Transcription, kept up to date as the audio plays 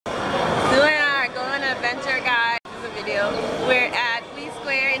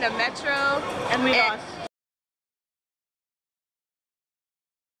metro. And we lost.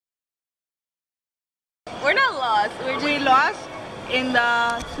 We're not lost. We lost in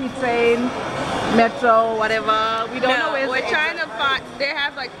the street train, metro, whatever. We don't know where we're trying to find. They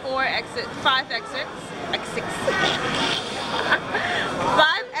have like 5 exits. 5 exits.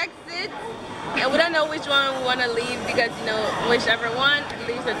 And we don't know which one we want to leave because, you know, whichever one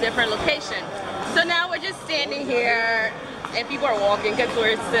leaves a different location. So now we're just standing here and people are walking because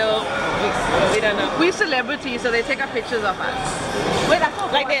we don't know. We're celebrities, so they take our pictures of us. Wait, that's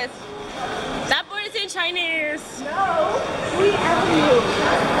not like this. That board is in Chinese. No, Wuyi Avenue.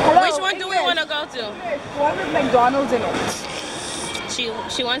 Hello, which one do we want to go to? One with McDonald's in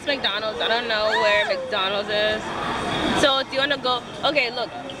it. She wants McDonald's. I don't know where McDonald's is. So do you want to go? Okay, look.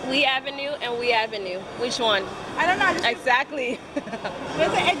 Wuyi Avenue and Wuyi Avenue. Which one? I don't know. Exactly.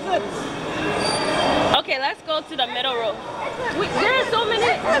 Where's the exit? Okay, let's go to the middle road. There are so many.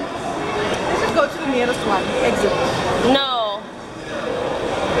 Let's just go to the nearest one. Exit. No.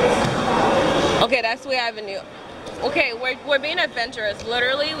 Okay, that's Wuyi Avenue. Okay, we're being adventurous.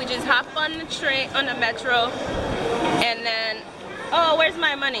 Literally, we just hop on the train, on the metro, and then, oh, where's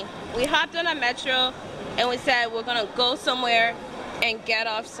my money? We hopped on the metro, and we said we're gonna go somewhere and get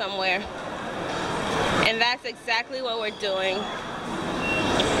off somewhere. And that's exactly what we're doing.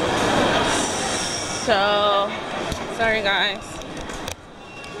 So, sorry guys.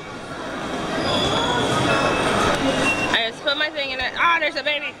 I just put my thing in it. Ah, there's a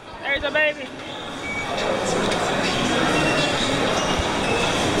baby. There's a baby.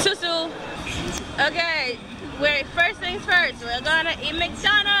 Susu. Okay, first things first. We're gonna eat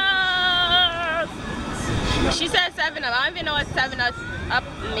McDonald's. She said 7-Up. I don't even know what 7-Up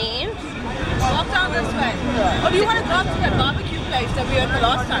means. Walk down this way. Oh, do you want to go up to that barbecue place that we went the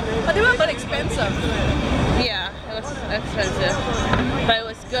last time? But they were a bit expensive. Yeah, it was expensive. But it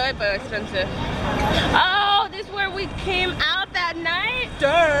was good, but expensive. Oh, this is where we came out that night?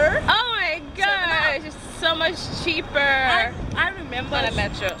 Sure. Oh my gosh, it's so much cheaper. I remember. On a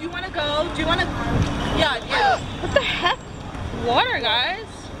metro. Do you want to go? Do you want to? Yeah. What the heck? Water, guys.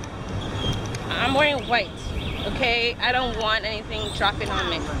 I'm wearing white. Okay, I don't want anything dropping on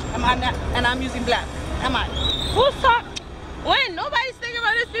me. And I'm using black. Am I? Who's talking? When nobody's thinking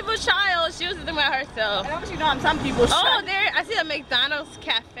about this people's child, she was thinking about herself. And obviously, I'm some people's child. Oh, there! I see a McDonald's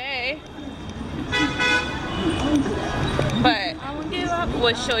cafe. But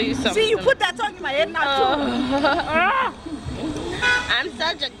we'll show you something. See, you put that tongue in my head now too. I'm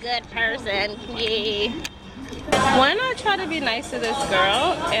such a good person. Yay. Why not try to be nice to this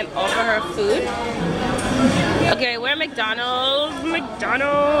girl and offer her food? Okay, we're at McDonald's.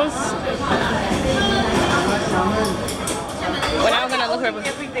 McDonald's. We're now gonna look for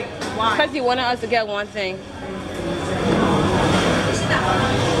everything. Why? Because he wanted us to get one thing.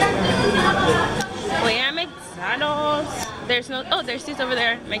 We're at McDonald's. There's no. Oh, there's seats over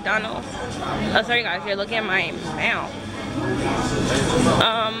there. McDonald's. Oh, sorry guys, you're looking at my mouth.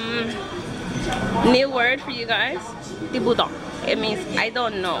 New word for you guys. Tibudong. It means I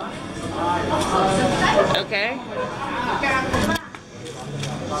don't know. Okay.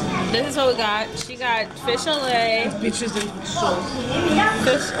 This is what we got. She got fish fillet. Bitches and sauce.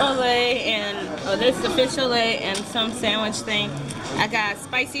 Fish fillet and this is the fish fillet and some sandwich thing. I got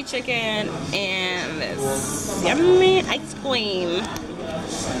spicy chicken and this yummy ice cream.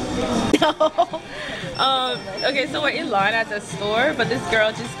 Okay, so we're in line at the store, but this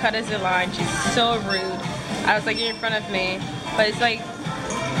girl just cut us in line. She's so rude. I was like, you're in front of me, but it's like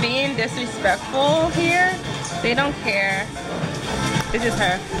being disrespectful here. They don't care. This is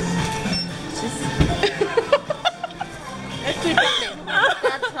her.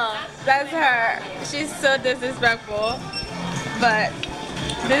 That's her. That's her. She's so disrespectful, but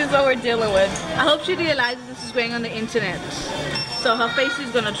this is what we're dealing with. I hope she realizes this is going on the internet. So her face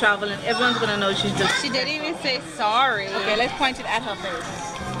is gonna travel and everyone's gonna know she's just. She didn't even say sorry. Okay, let's point it at her face.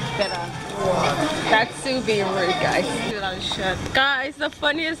 Better. That's Sue being rude, guys. Guys, the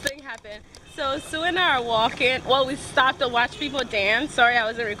funniest thing happened. So Sue and I are walking. Well, we stopped to watch people dance. Sorry, I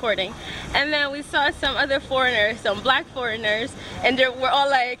wasn't recording. And then we saw some other foreigners, some black foreigners, and we're all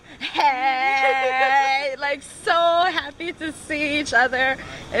like, hey, like so happy to see each other.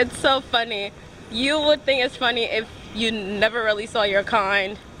 It's so funny. You would think it's funny if you never really saw your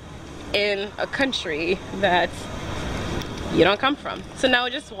kind in a country that you don't come from. So now we're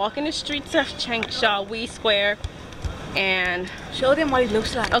just walking the streets of Changsha, Wuyi Square, and show them what it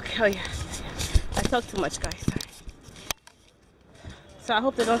looks like. Okay, oh yes. I talk too much, guys. So I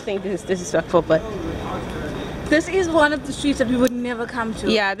hope they don't think this is disrespectful, but This is one of the streets that we would never come to.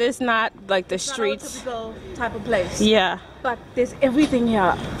 Yeah, this is not like the It's not our streets. typical type of place. Yeah. But there's everything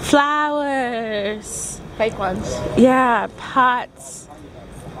here. Flowers. Fake ones. Yeah, pots.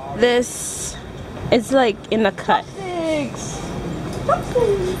 This is like in the cut.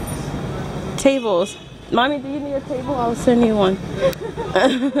 Tables. Mommy, do you need a table? I'll send you one.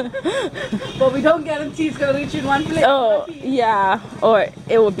 But we don't guarantee it's gonna reach in one place. Oh, yeah. Or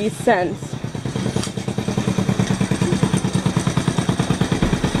it will be sent.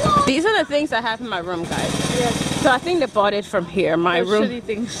 These are the things I have in my room, guys. Yes. So I think they bought it from here. My room. Shitty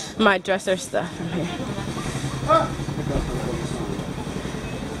things. My dresser stuff from here. Oh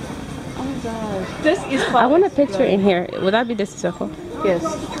my gosh. This is I want a picture in here. Would that be disrespectful? Yes.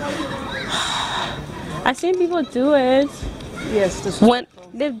 I've seen people do it. Yes, this When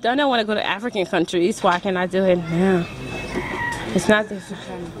they've done it when I go to African countries, why can't I do it now? It's not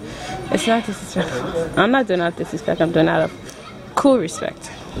disrespectful. It's not disrespectful. I'm not doing out of disrespect. I'm doing out of cool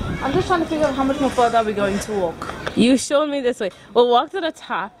respect. I'm just trying to figure out how much more further we're going to walk. You showed me this way. We'll walk to the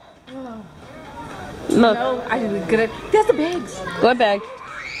top. Look. No, I regret. There's the bags. What bag?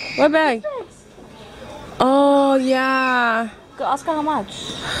 What bag? Oh, yeah. Go ask her how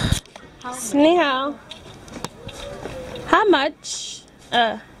much. Ni hao. How much?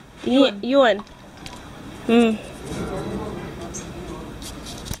 Yuan.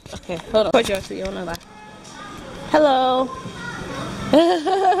 Okay, hold on. Hello.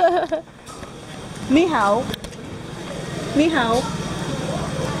 Ni hao. Ni hao.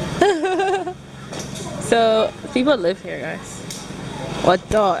 So, people live here, guys. What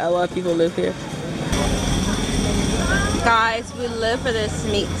the? A lot of people live here. Guys, we live for this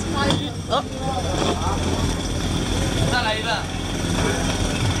meat. Oh.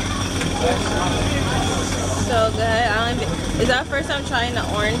 So good. It's our first time trying the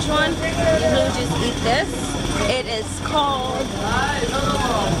orange one. Usually we just eat this. It is called,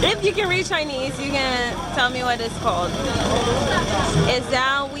 if you can read Chinese, you can tell me what it's called. It's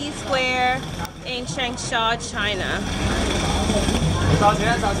down Wuyi Square in Changsha, China.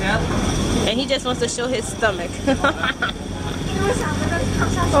 And he just wants to show his stomach.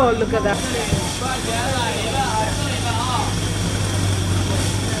 Oh, look at that.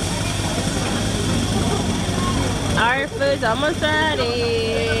 Our food's almost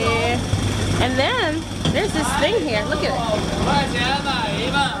ready. And then there's this thing here. Look at it.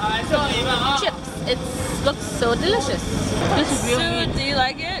 Chips. It looks so delicious. This is real meat. Do you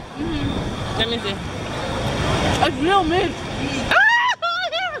like it? Let me see. It's real meat.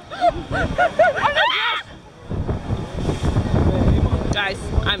 Guys,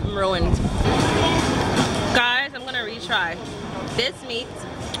 I'm ruined. Guys, I'm gonna retry. This meat,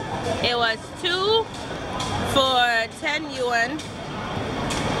 it was 2 for 10 yuan.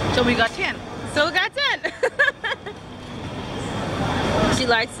 So we got 10. So we got 10. She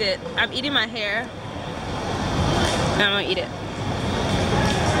likes it. I'm eating my hair. And I'm gonna eat it.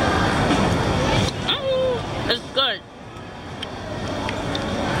 It's good.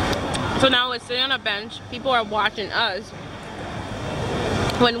 So now we're sitting on a bench. People are watching us.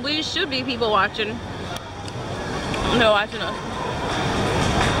 When we should be people watching. They're watching us.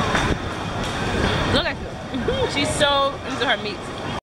 Look at her. She's so into her meat.